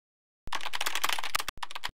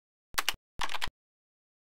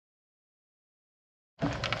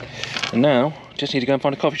And now, just need to go and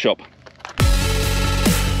find a coffee shop.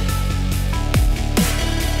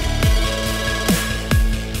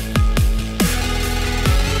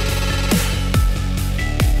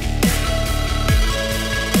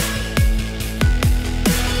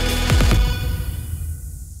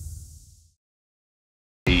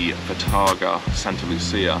 The Fataga Santa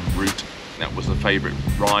Lucia route, that was the favourite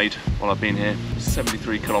ride while I've been here.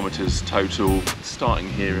 73 kilometres total. Starting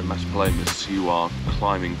here in Maspalomas, you are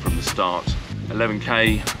climbing from the start.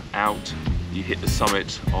 11k out, you hit the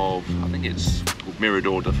summit of, I think it's called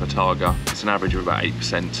Mirador de Fataga. It's an average of about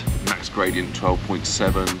 8%, max gradient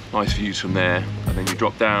 12.7. Nice views from there. And then you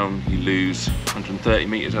drop down, you lose 130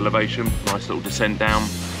 metres elevation, nice little descent down.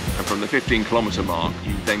 And from the 15-kilometre mark,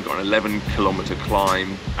 you've then got an 11-kilometre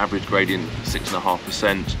climb, average gradient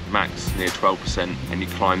 6.5%, max near 12%, and you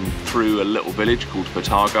climb through a little village called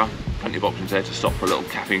Fataga. Plenty of options there to stop for a little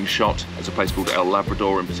caffeine shot. There's a place called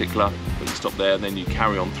Labrador in particular, but you stop there, and then you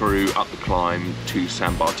carry on through up the climb to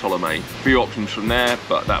San Bartolome. A few options from there,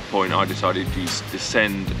 but at that point I decided to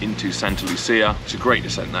descend into Santa Lucia. It's a great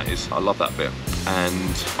descent, that is. I love that bit.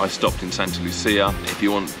 And I stopped in Santa Lucia. If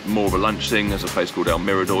you want more of a lunch thing, there's a place called El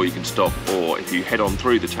Mirador you can stop, or if you head on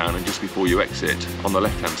through the town and just before you exit, on the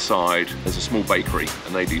left-hand side, there's a small bakery,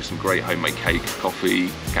 and they do some great homemade cake, coffee,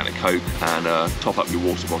 a can of Coke, and top up your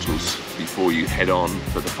water bottles before you head on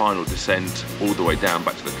for the final descent all the way down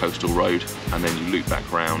back to the coastal road, and then you loop back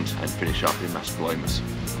round and finish up in Maspalomas.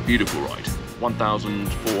 Beautiful ride.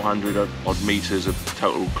 1,400 odd metres of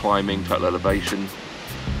total climbing, total elevation,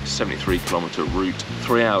 73-kilometre route,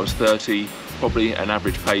 3 hours 30, probably an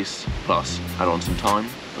average pace, plus add on some time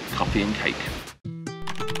for coffee and cake.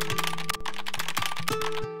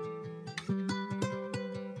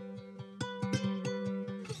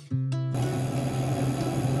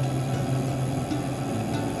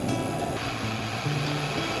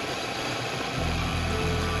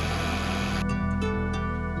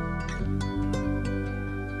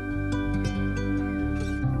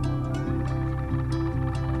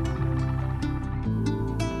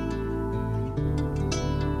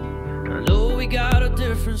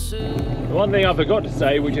 The one thing I forgot to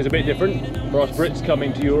say, which is a bit different for us Brits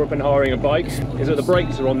coming to Europe and hiring a bike, is that the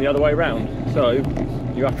brakes are on the other way round. So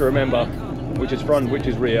you have to remember which is front, which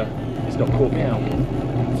is rear. It's not caught me out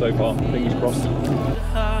so far, fingers crossed.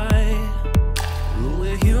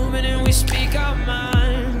 We're human and we speak our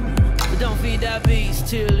mind, but don't feed that beast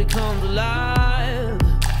till it comes alive.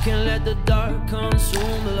 Can't let the dark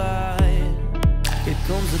consume the light. Here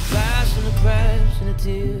comes the clash and the crash and the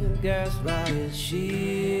tear gas riot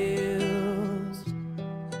shields.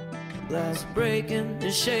 Glass breaking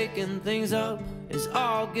and shaking things up. It's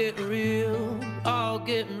all getting real, all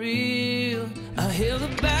getting real. I hear the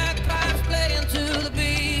bagpipes playing to the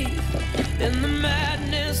beat, and the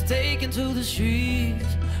madness taking to the streets.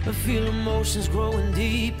 I feel emotions growing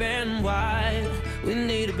deep and wide. We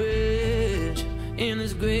need a bridge in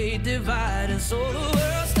this great divide, and so the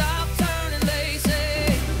world stops turning, they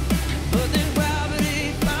say, but then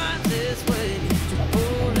gravity finds its way to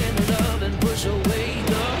pull it up and push away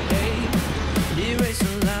the hate, erase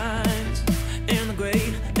the lines and the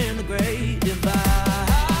great divide.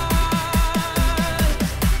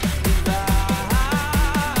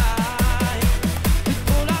 We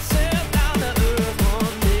pull ourselves down to earth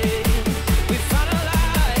one day. We find a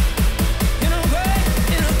light in a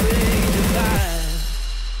great divide.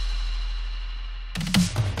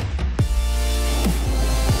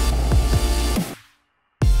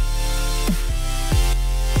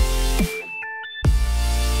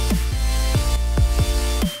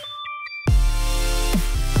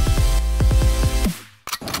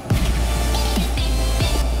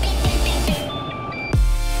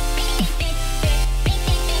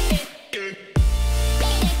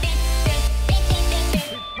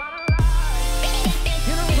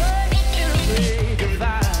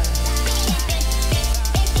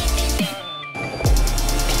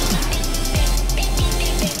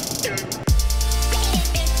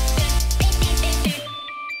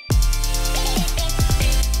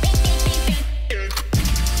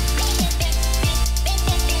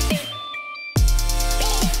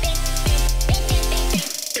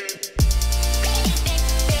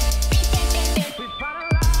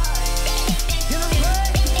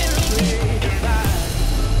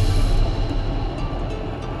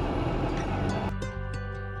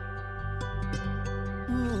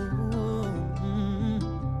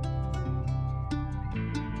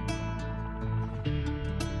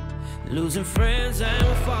 Losing friends and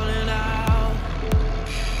we're falling out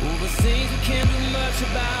over things we can't do much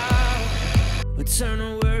about. We turn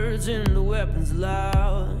our words into weapons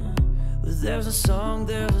loud. But there's a song,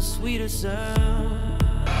 there's a sweeter sound.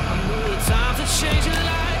 I know the times are changing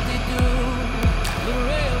like they do, but a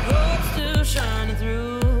ray of hope still shining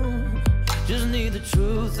through. Just need the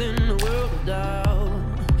truth in the world of doubt.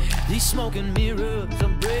 These smoking mirrors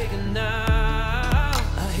are breaking down.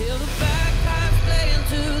 I hear the bagpipes playing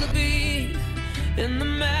to the beat, and the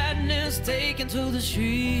madness taking to the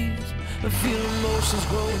streets. I feel emotions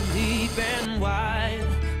growing deep and wide.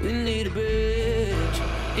 We need a bridge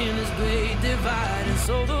in this great divide, and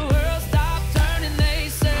so the world